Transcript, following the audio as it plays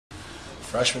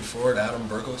Freshman forward Adam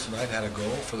Berkle tonight had a goal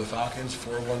for the Falcons,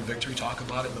 4-1 victory. Talk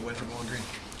about it in the win for Bowling Green.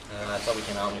 I thought we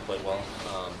came out and we played well.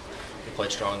 We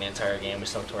played strong the entire game. We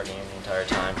stuck to our game the entire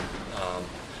time.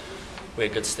 We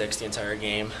had good sticks the entire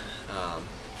game.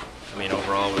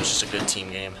 Overall, it was just a good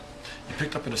team game. You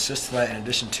picked up an assist tonight in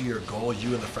addition to your goal.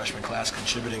 You and the freshman class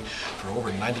contributing for over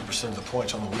 90% of the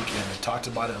points on the weekend. We talked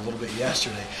about it a little bit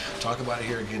yesterday. Talk about it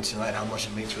here again tonight, how much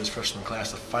it means for this freshman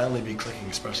class to finally be clicking,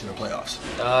 especially in the playoffs.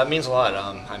 It means a lot.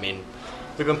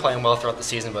 We've been playing well throughout the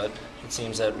season, but it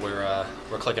seems that we're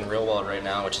clicking real well right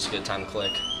now, which is a good time to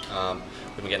click.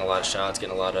 We've been getting a lot of shots,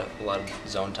 getting a lot of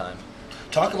zone time.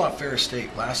 Talk about Ferris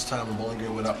State. Last time when Bowling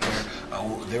Green went up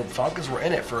there, the Falcons were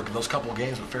in it for those couple of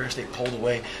games, but Ferris State pulled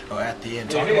away at the end.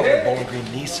 Talk about what Bowling Green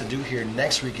needs to do here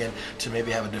next weekend to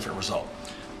maybe have a different result.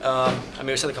 We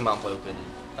just had to come out and play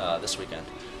good this weekend.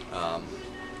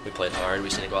 We played hard. We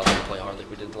just need to go out there and play hard like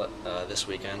we did this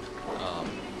weekend.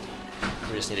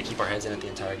 We just need to keep our heads in it the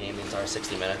entire game, the entire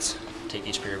 60 minutes, take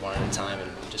each period one at a time,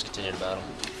 and just continue to battle.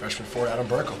 Freshman forward Adam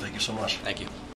Berkle, thank you so much. Thank you.